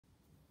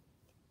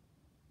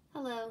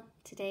Hello,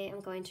 today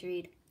I'm going to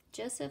read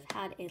Joseph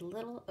Had a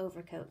Little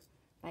Overcoat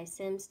by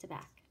Sims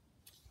Tabac.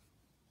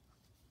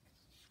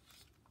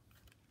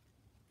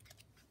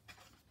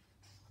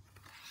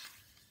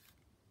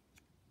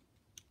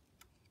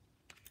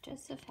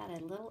 Joseph had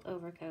a little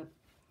overcoat.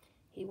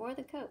 He wore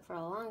the coat for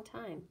a long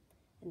time,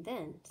 and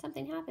then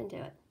something happened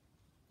to it.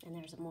 And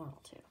there's a moral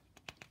too.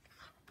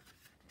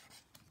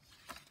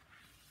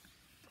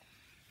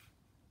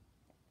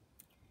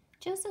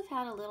 Joseph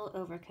had a little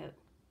overcoat.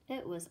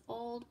 It was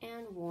old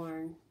and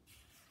worn.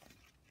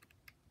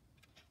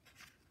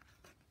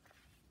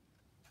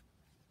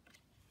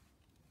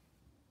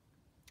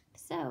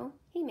 So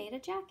he made a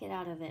jacket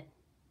out of it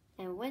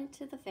and went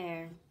to the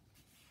fair.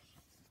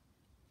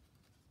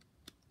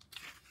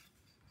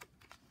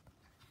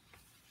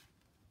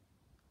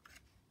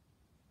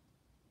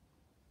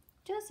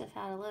 Joseph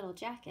had a little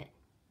jacket.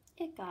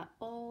 It got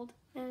old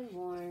and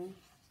worn.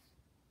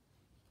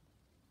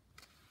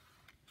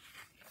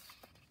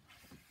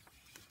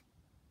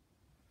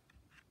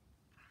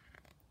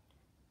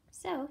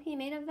 So he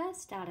made a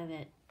vest out of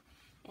it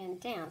and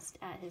danced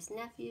at his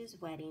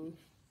nephew's wedding.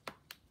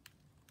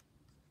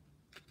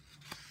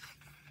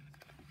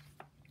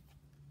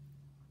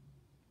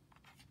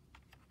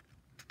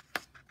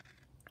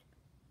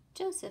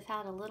 Joseph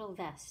had a little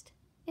vest.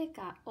 It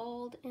got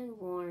old and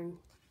worn.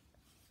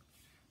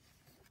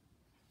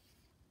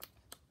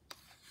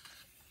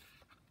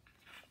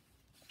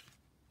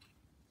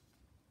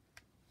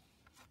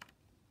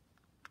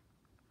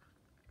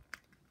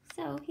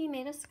 So he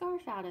made a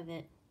scarf out of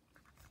it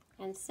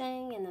and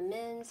sang in the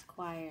men's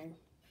choir.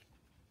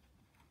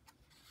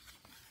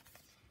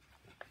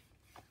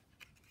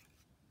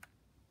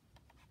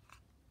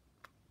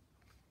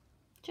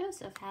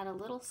 Joseph had a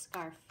little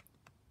scarf.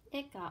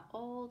 It got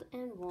old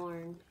and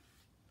worn.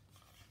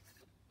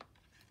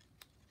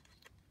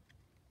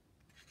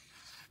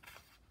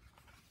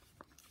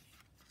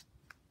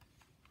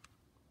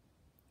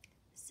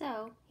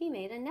 So he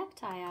made a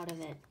necktie out of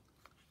it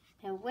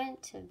and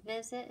went to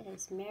visit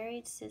his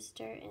married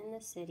sister in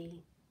the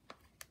city.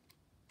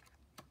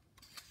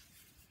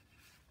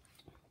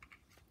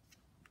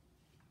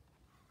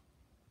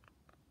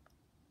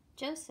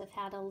 Joseph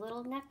had a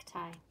little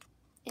necktie.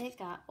 It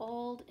got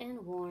old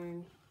and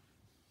worn.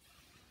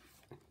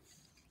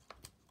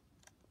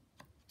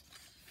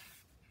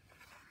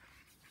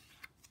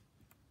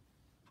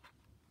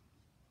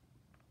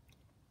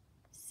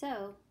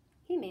 So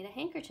he made a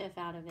handkerchief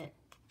out of it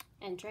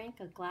and drank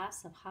a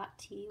glass of hot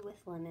tea with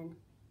lemon.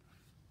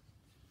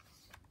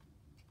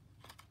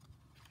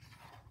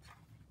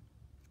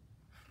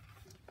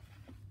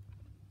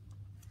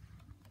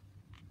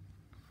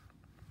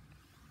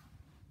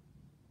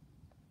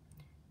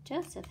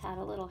 Joseph had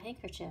a little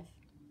handkerchief.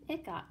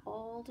 It got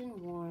old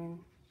and worn.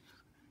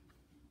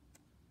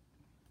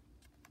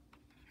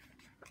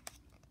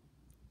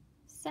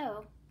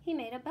 So he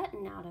made a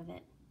button out of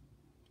it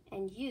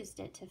and used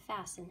it to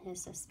fasten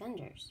his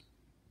suspenders.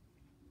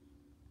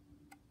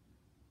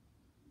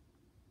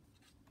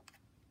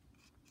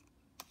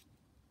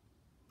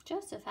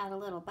 Joseph had a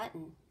little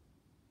button.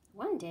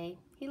 One day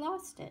he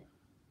lost it.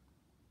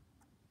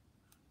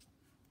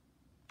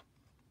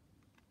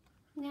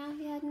 Now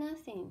he had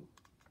nothing.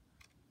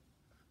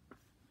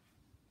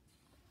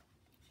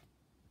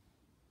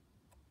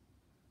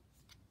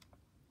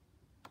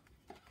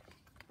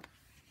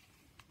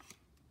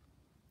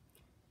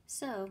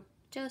 So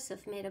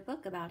Joseph made a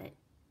book about it,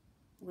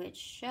 which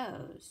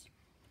shows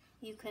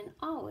you can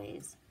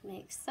always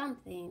make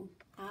something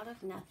out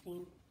of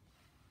nothing.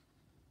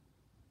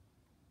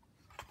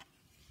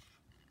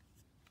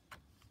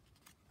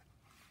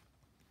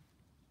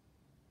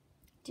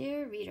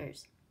 Dear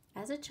readers,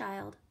 as a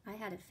child, I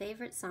had a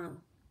favorite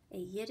song, a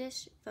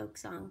Yiddish folk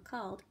song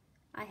called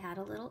I Had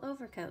a Little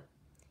Overcoat.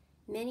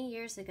 Many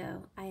years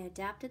ago, I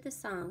adapted the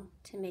song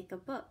to make a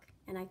book,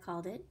 and I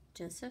called it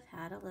Joseph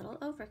Had a Little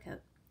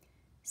Overcoat.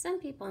 Some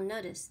people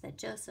noticed that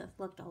Joseph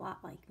looked a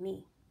lot like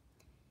me.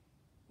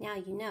 Now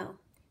you know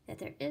that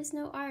there is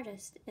no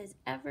artist is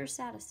ever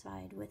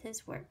satisfied with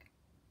his work,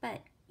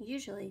 but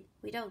usually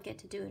we don't get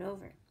to do it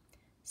over.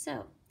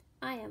 So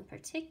I am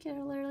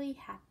particularly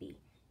happy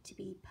to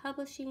be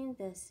publishing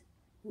this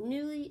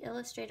newly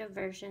illustrated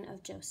version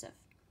of Joseph.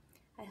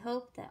 I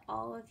hope that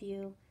all of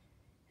you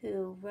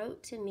who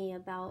wrote to me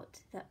about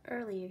the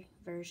earlier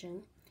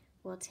version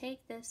will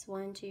take this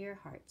one to your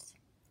hearts.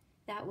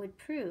 That would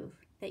prove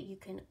that you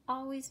can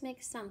always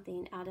make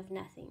something out of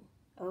nothing,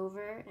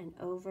 over and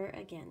over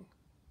again.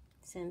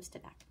 Sims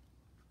Tabac.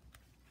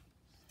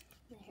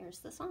 And here's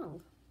the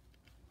song.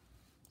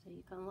 So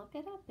you can look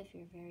it up if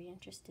you're very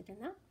interested in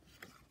that.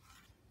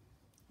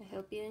 I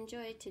hope you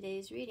enjoyed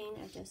today's reading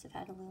of Joseph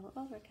Had a Little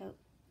Overcoat.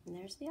 And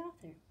there's the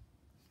author.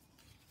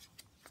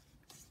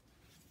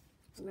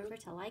 Remember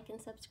to like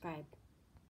and subscribe.